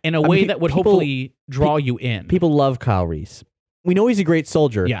subdued in a way that would hopefully draw you in. People love Kyle Reese. We know he's a great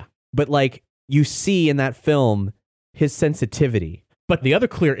soldier. Yeah. But like you see in that film, his sensitivity. But the other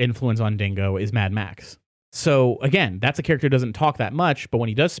clear influence on Dingo is Mad Max. So again, that's a character who doesn't talk that much, but when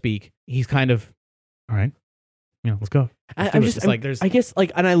he does speak, he's kind of, all right, let's go. I guess,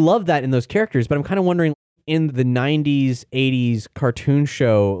 and I love that in those characters, but I'm kind of wondering, in the 90s, 80s cartoon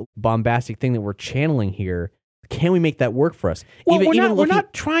show bombastic thing that we're channeling here, can we make that work for us? Well, we're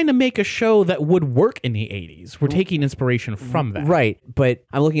not trying to make a show that would work in the 80s. We're taking inspiration from that. Right, but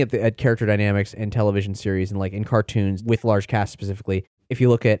I'm looking at character dynamics and television series and like in cartoons with large casts specifically. If you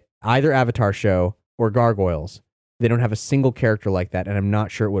look at either Avatar show or Gargoyles, they don't have a single character like that, and I'm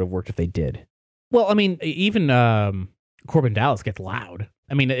not sure it would have worked if they did. Well, I mean, even Corbin Dallas gets loud.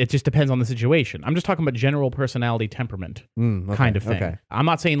 I mean, it just depends on the situation. I'm just talking about general personality temperament kind of thing. Okay. I'm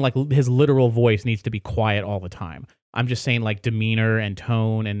not saying like his literal voice needs to be quiet all the time. I'm just saying like demeanor and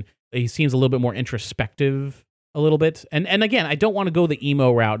tone, and he seems a little bit more introspective a little bit. And again, I don't want to go the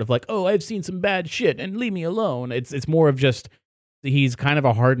emo route of like, oh, I've seen some bad shit and leave me alone. It's more of just he's kind of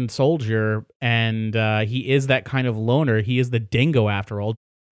a hardened soldier, and he is that kind of loner. He is the Dingo after all.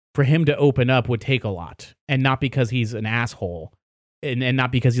 For him to open up would take a lot, and not because he's an asshole. And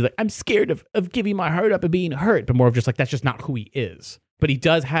not because he's like, I'm scared of giving my heart up and being hurt, but more of just like, that's just not who he is. But he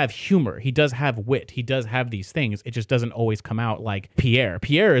does have humor. He does have wit. He does have these things. It just doesn't always come out like Pierre.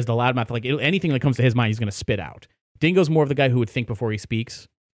 Pierre is the loudmouth. Like anything that comes to his mind, he's going to spit out. Dingo's more of the guy who would think before he speaks.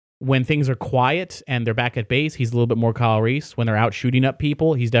 When things are quiet and they're back at base, he's a little bit more Kyle Reese. When they're out shooting up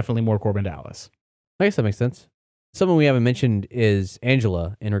people, he's definitely more Corbin Dallas. I guess that makes sense. Someone we haven't mentioned is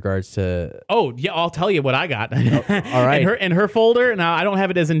Angela in regards to... Oh, yeah, I'll tell you what I got. All right. in her folder, now I don't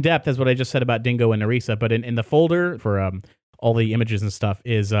have it as in-depth as what I just said about Dingo and Nerissa, but in the folder for all the images and stuff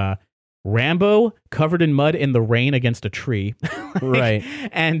is Rambo covered in mud in the rain against a tree. Right.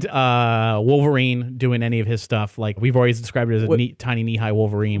 And Wolverine doing any of his stuff. Like, we've always described it as a tiny knee-high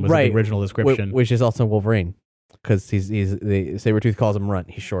Wolverine was the original description. Which is also Wolverine, because he's the Sabretooth calls him Runt.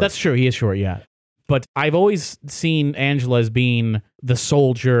 He's short. That's true. He is short, yeah. But I've always seen Angela as being the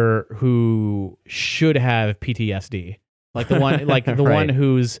soldier who should have PTSD, like the one, like the one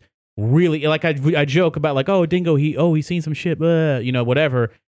who's really like I joke about like, oh, Dingo, he's seen some shit,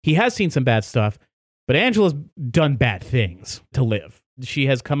 whatever. He has seen some bad stuff, but Angela's done bad things to live. She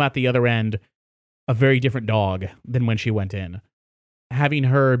has come out the other end a very different dog than when she went in. Having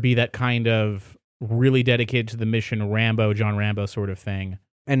her be that kind of really dedicated to the mission, John Rambo sort of thing.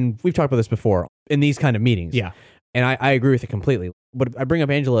 And we've talked about this before in these kind of meetings. Yeah. And I agree with it completely. But I bring up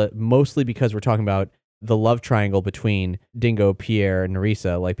Angela mostly because we're talking about the love triangle between Dingo, Pierre, and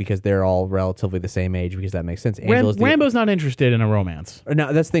Nerissa, like because they're all relatively the same age, because that makes sense. Rambo's not interested in a romance.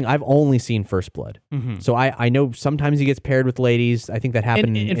 No, that's the thing. I've only seen First Blood. Mm-hmm. So I know sometimes he gets paired with ladies. I think that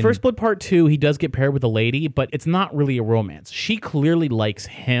happened in First Blood Part 2, he does get paired with a lady, but it's not really a romance. She clearly likes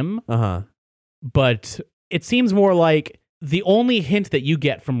him. Uh-huh. but it seems more like the only hint that you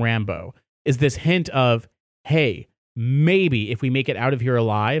get from Rambo is this hint of, hey, maybe if we make it out of here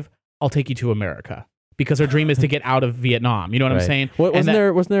alive, I'll take you to America. Because her dream is to get out of Vietnam. You know what I'm saying?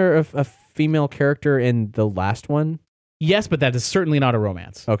 Wasn't there a female character in the last one? Yes, but that is certainly not a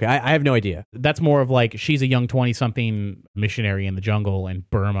romance. Okay, I have no idea. That's more of like, she's a young 20-something missionary in the jungle in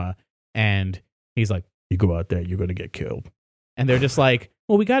Burma, and he's like, you go out there, you're going to get killed. And they're just like,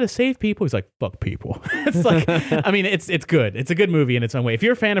 well, we got to save people. He's like, fuck people. It's like, I mean, it's good. It's a good movie in its own way. If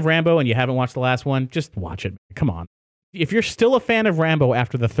you're a fan of Rambo and you haven't watched the last one, just watch it. Come on. If you're still a fan of Rambo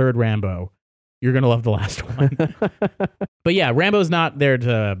after the third Rambo, you're going to love the last one. But yeah, Rambo's not there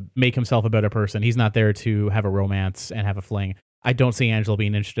to make himself a better person. He's not there to have a romance and have a fling. I don't see Angela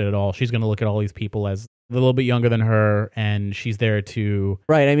being interested at all. She's going to look at all these people as a little bit younger than her, and she's there to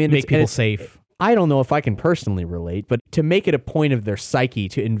make people safe. I don't know if I can personally relate, but to make it a point of their psyche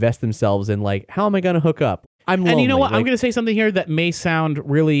to invest themselves in, like, how am I going to hook up? I'm lonely. And you know what? I'm going to say something here that may sound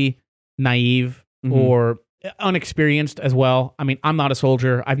really naive or unexperienced as well. I mean, I'm not a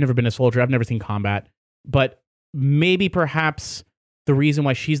soldier. I've never been a soldier. I've never seen combat. But maybe perhaps the reason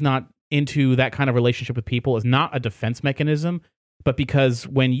why she's not into that kind of relationship with people is not a defense mechanism, but because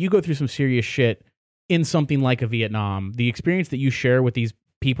when you go through some serious shit in something like a Vietnam, the experience that you share with these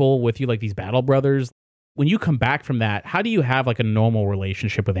people with you, like these battle brothers, when you come back from that, how do you have like a normal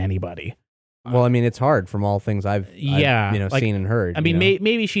relationship with anybody? Well, I mean, it's hard from all things I've seen and heard. I mean,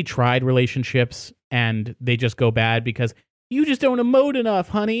 maybe she tried relationships and they just go bad because you just don't emote enough,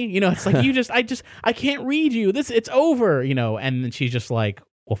 honey. You know, it's like I can't read you. It's over. You know, and then she's just like,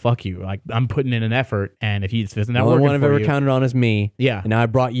 well, fuck you. Like, I'm putting in an effort, and if it's not working for you, the only one I've ever counted on is me. Yeah, and now I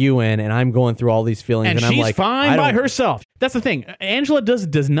brought you in, and I'm going through all these feelings, and I'm she's like, fine by herself. That's the thing. Angela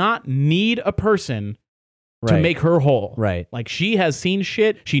does not need a person to make her whole. Right. Like, she has seen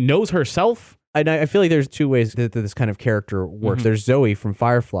shit. She knows herself. And I feel like there's two ways that this kind of character works. There's Zoe from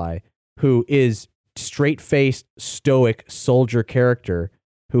Firefly, who is straight-faced, stoic soldier character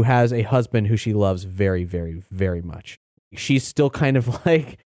who has a husband who she loves very, very, very much. She's still kind of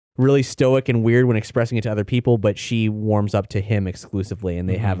like really stoic and weird when expressing it to other people, but she warms up to him exclusively, and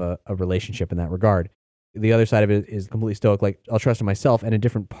they have a relationship in that regard. The other side of it is completely stoic, like, I'll trust in myself, and a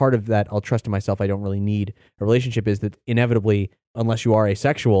different part of that, I'll trust in myself, I don't really need a relationship, is that inevitably, unless you are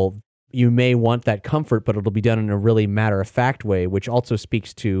asexual, you may want that comfort, but it'll be done in a really matter-of-fact way, which also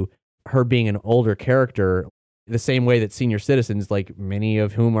speaks to her being an older character, the same way that senior citizens, like many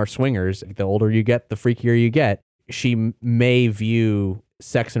of whom are swingers, the older you get, the freakier you get. She may view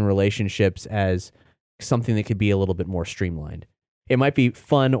sex and relationships as something that could be a little bit more streamlined. It might be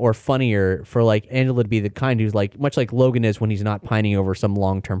fun or funnier for like Angela to be the kind who's like, much like Logan is when he's not pining over some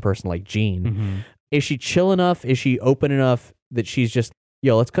long-term person like Jean. Is she chill enough? Is she open enough that she's just,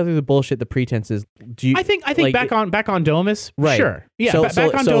 yo, let's cut through the bullshit, the pretenses. I think like, back on Domus, right? Sure, yeah.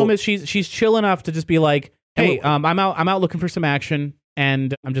 Back on Domus, she's chill enough to just be like, hey, I'm out looking for some action,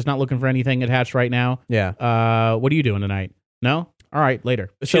 and I'm just not looking for anything attached right now. Yeah. What are you doing tonight? No? All right, later.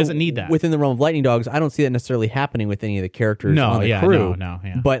 She doesn't need that. Within the realm of Lightning Dogs, I don't see that necessarily happening with any of the characters on the crew. No.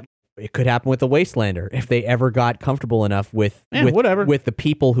 But it could happen with the Wastelander if they ever got comfortable enough with the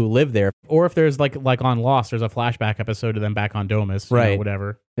people who live there. Or if there's like on Lost, there's a flashback episode of them back on Domus, right?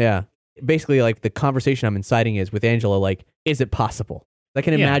 Whatever. Yeah. Basically, like the conversation I'm inciting is with Angela, like, is it possible? I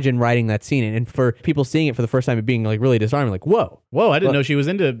can imagine writing that scene, and for people seeing it for the first time, it being like really disarming, like, whoa, I didn't know she was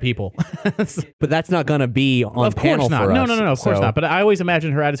into people. But that's not going to be on panel for us. No, of course not. But I always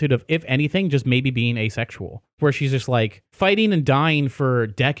imagine her attitude of, if anything, just maybe being asexual, where she's just like fighting and dying for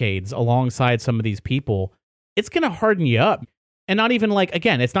decades alongside some of these people. It's going to harden you up. And not even like,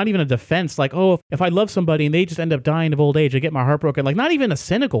 again, it's not even a defense like, oh, if I love somebody and they just end up dying of old age, I get my heart broken. Like, not even a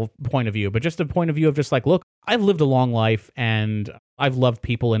cynical point of view, but just a point of view of just like, look, I've lived a long life and I've loved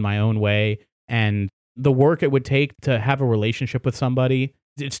people in my own way. And the work it would take to have a relationship with somebody,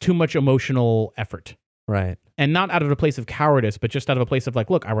 it's too much emotional effort. Right. And not out of a place of cowardice, but just out of a place of like,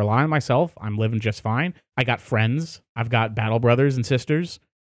 look, I rely on myself. I'm living just fine. I got friends. I've got battle brothers and sisters.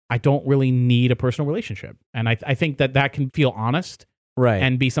 I don't really need a personal relationship. And I think that can feel honest. Right.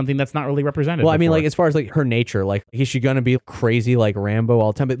 And be something that's not really represented. Well, I mean, like, as far as like her nature, like, is she going to be crazy like Rambo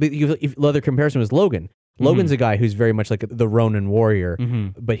all the time? But if the other comparison was Logan. Logan's a guy who's very much like the Ronin warrior,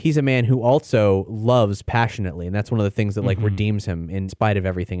 but he's a man who also loves passionately. And that's one of the things that like redeems him in spite of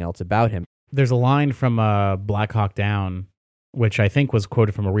everything else about him. There's a line from Black Hawk Down, which I think was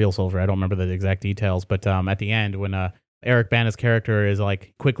quoted from a real soldier. I don't remember the exact details, but at the end when Eric Bana's character is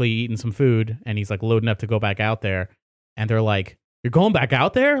like quickly eating some food and he's like loading up to go back out there, and they're like, "You're going back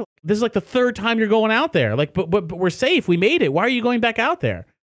out there? This is like the third time you're going out there. Like, but we're safe. We made it. Why are you going back out there?"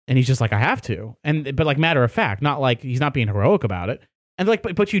 And he's just like, I have to. But like matter of fact, not like he's not being heroic about it. And they're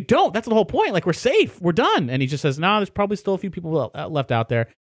like, but you don't. That's the whole point. Like, we're safe. We're done. And he just says, no, there's probably still a few people left out there.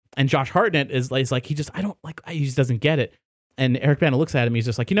 And Josh Hartnett is like, he just doesn't get it. And Eric Bana looks at him. He's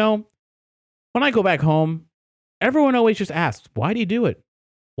just like, when I go back home, everyone always just asks, why do you do it?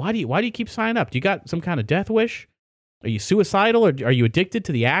 Why do you keep signing up? Do you got some kind of death wish? Are you suicidal, or are you addicted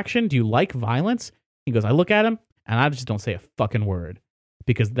to the action? Do you like violence? He goes, I look at him and I just don't say a fucking word,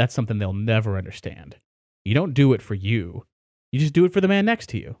 because that's something they'll never understand. You don't do it for you. You just do it for the man next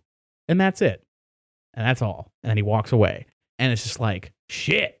to you. And that's it. And that's all. And then he walks away. And it's just like,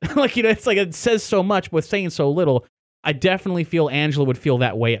 shit. Like, it's like it says so much with saying so little. I definitely feel Angela would feel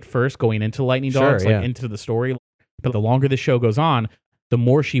that way at first going into Lightning Dogs, into the story. But the longer the show goes on, the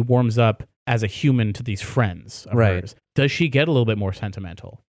more she warms up as a human to these friends of hers. Does she get a little bit more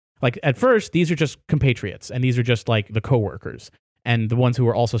sentimental? Like, at first, these are just compatriots, and these are just like the coworkers and the ones who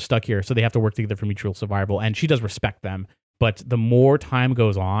are also stuck here, so they have to work together for mutual survival. And she does respect them, but the more time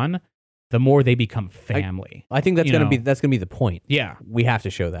goes on, the more they become family. I think that's gonna be the point. Yeah, we have to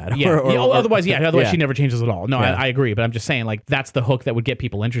show that. Yeah, otherwise she never changes at all. No, I agree, but I'm just saying, like, that's the hook that would get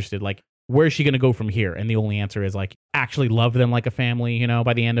people interested. Like, where's she gonna go from here? And the only answer is like, actually love them like a family,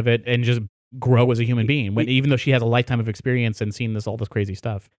 by the end of it, and just grow as a human being. Even though she has a lifetime of experience and seen all this crazy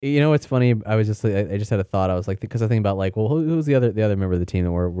stuff. It's funny. I just had a thought. I was like, because I think about like, well, who's the other member of the team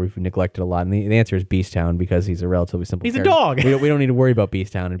that we've neglected a lot? And the answer is Beasttown, because he's a relatively simple. He's character. A dog. We don't need to worry about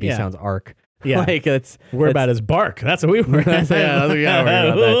Beasttown and Beasttown's arc. Yeah, like we're about his bark. That's what we were. About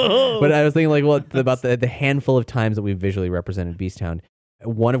that. But I was thinking like, well, about the handful of times that we visually represented Beasttown.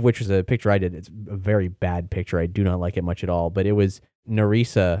 One of which was a picture I did. It's a very bad picture. I do not like it much at all. But it was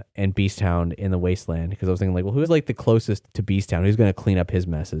Nerissa and Beasttown in the wasteland, because I was thinking like, well, who's like the closest to Beasttown? Who's going to clean up his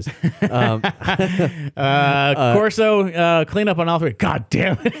messes? Corso, clean up on all three. God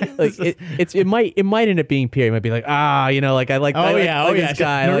damn it! Like it might end up being Pierre. It might be like, like I like. This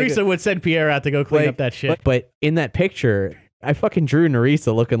guy. Nerissa would send Pierre out to go clean up that shit. But in that picture, I fucking drew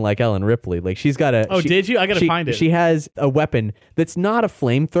Nerissa looking like Ellen Ripley. Like, she's got a... Oh, did you? I gotta find it. She has a weapon that's not a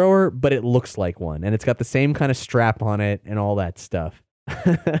flamethrower, but it looks like one. And it's got the same kind of strap on it and all that stuff.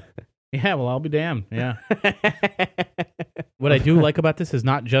 Yeah, well, I'll be damned. Yeah. What I do like about this is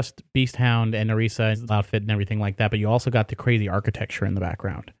not just Beasthound and Nerissa's outfit and everything like that, but you also got the crazy architecture in the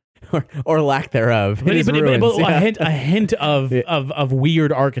background. Or lack thereof. A hint of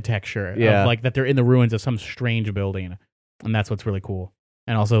weird architecture. Of like that they're in the ruins of some strange building. And that's what's really cool.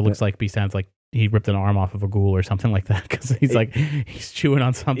 And also it looks like Beasttown's like he ripped an arm off of a ghoul or something like that, because he's chewing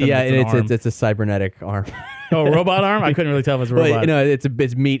on something. Yeah, and it's a cybernetic arm. Oh, robot arm? I couldn't really tell if it's a robot. No,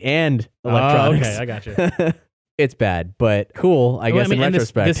 it's meat and electronics. Oh, okay, I got you. It's bad, but cool, I guess, in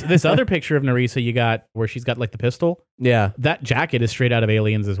retrospect. This other picture of Nerissa you got, where she's got like the pistol. Yeah. That jacket is straight out of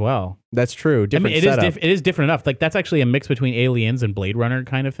Aliens as well. That's true. Different setup. It is different enough. Like, that's actually a mix between Aliens and Blade Runner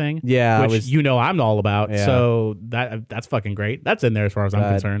kind of thing. Yeah. Which I'm all about. Yeah. So that's fucking great. That's in there as far as I'm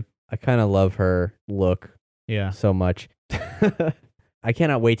concerned. I kind of love her look. Yeah. So much. I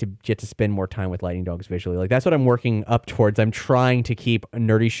cannot wait to get to spend more time with Lightning Dogs visually. Like, that's what I'm working up towards. I'm trying to keep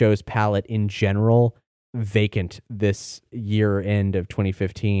Nerdy Show's palette in general vacant this year end of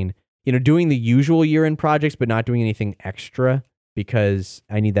 2015. Doing the usual year-end projects, but not doing anything extra, because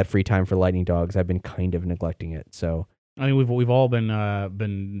I need that free time for Lightning Dogs. I've been kind of neglecting it. So I mean, we've all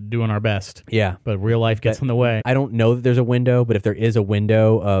been doing our best. Yeah, but real life gets in the way. I don't know that there's a window, but if there is a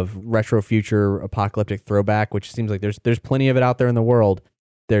window of retro future apocalyptic throwback, which seems like there's plenty of it out there in the world.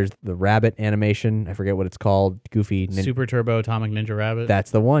 There's the rabbit animation. I forget what it's called. Goofy. Super Turbo Atomic Ninja Rabbit.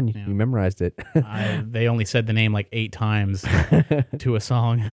 That's the one. Yeah. You memorized it. They only said the name like 8 times to a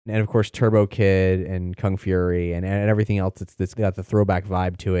song. And of course, Turbo Kid and Kung Fury and everything else. It's got the throwback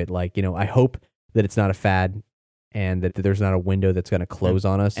vibe to it. Like, I hope that it's not a fad and that there's not a window that's going to close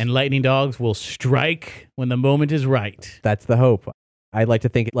on us. And Lightning Dogs will strike when the moment is right. That's the hope. I'd like to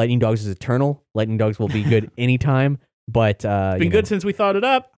think Lightning Dogs is eternal. Lightning Dogs will be good anytime. But it's been good since we thought it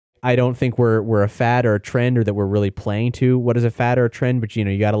up. I don't think we're a fad or a trend, or that we're really playing to what is a fad or a trend. But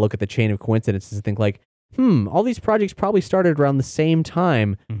you got to look at the chain of coincidences and think like, all these projects probably started around the same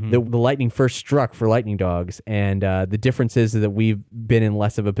time that the lightning first struck for Lightning Dogs, and the difference is that we've been in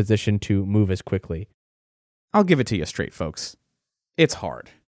less of a position to move as quickly. I'll give it to you straight, folks. It's hard.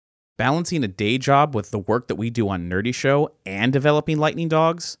 Balancing a day job with the work that we do on Nerdy Show and developing Lightning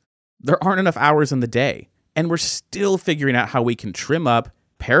Dogs, there aren't enough hours in the day. And we're still figuring out how we can trim up,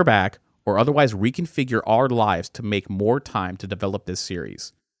 pare back, or otherwise reconfigure our lives to make more time to develop this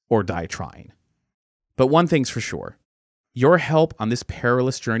series, or die trying. But one thing's for sure, your help on this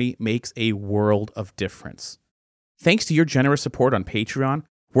perilous journey makes a world of difference. Thanks to your generous support on Patreon,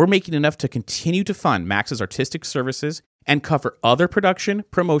 we're making enough to continue to fund Max's artistic services and cover other production,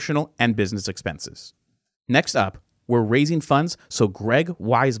 promotional, and business expenses. Next up, we're raising funds so Greg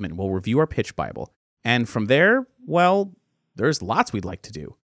Wiseman will review our pitch Bible. And from there, well, there's lots we'd like to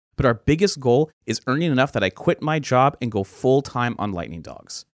do. But our biggest goal is earning enough that I quit my job and go full-time on Lightning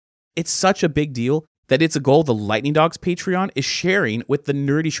Dogs. It's such a big deal that it's a goal the Lightning Dogs Patreon is sharing with the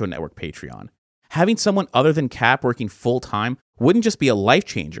Nerdy Show Network Patreon. Having someone other than Cap working full-time wouldn't just be a life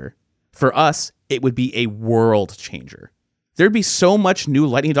changer. For us, it would be a world changer. There'd be so much new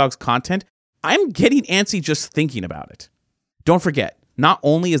Lightning Dogs content, I'm getting antsy just thinking about it. Don't forget, not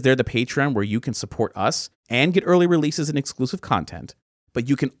only is there the Patreon where you can support us and get early releases and exclusive content, but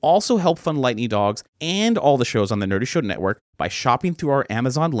you can also help fund Lightning Dogs and all the shows on the Nerdy Show Network by shopping through our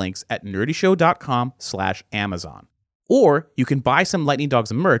Amazon links at nerdyshow.com/Amazon. Or you can buy some Lightning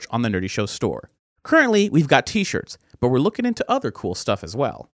Dogs merch on the Nerdy Show store. Currently, we've got t-shirts, but we're looking into other cool stuff as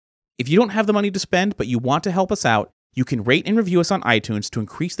well. If you don't have the money to spend, but you want to help us out, you can rate and review us on iTunes to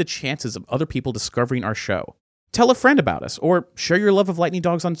increase the chances of other people discovering our show. Tell a friend about us, or share your love of Lightning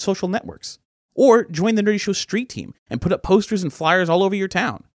Dogs on social networks. Or join the Nerdy Show Street Team and put up posters and flyers all over your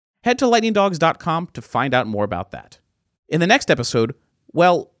town. Head to lightningdogs.com to find out more about that. In the next episode,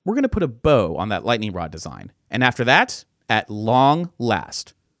 well, we're going to put a bow on that lightning rod design. And after that, at long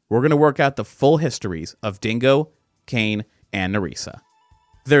last, we're going to work out the full histories of Dingo, Kane, and Nerissa.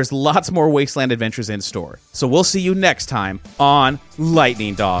 There's lots more Wasteland adventures in store, so we'll see you next time on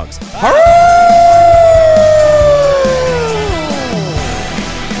Lightning Dogs.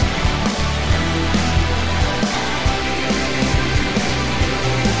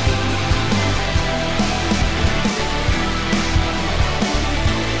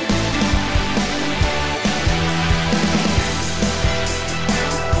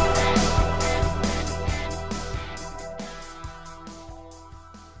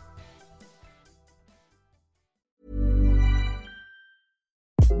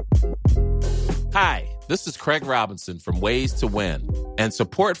 Hi, this is Craig Robinson from Ways to Win, and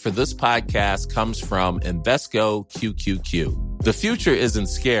support for this podcast comes from Invesco QQQ. The future isn't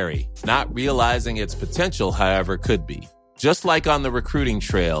scary. Not realizing its potential, however, could be. Just like on the recruiting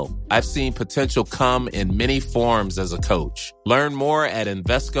trail, I've seen potential come in many forms as a coach. Learn more at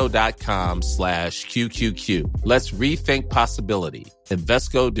Invesco.com/QQQ. Let's rethink possibility.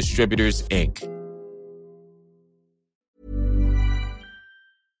 Invesco Distributors, Inc.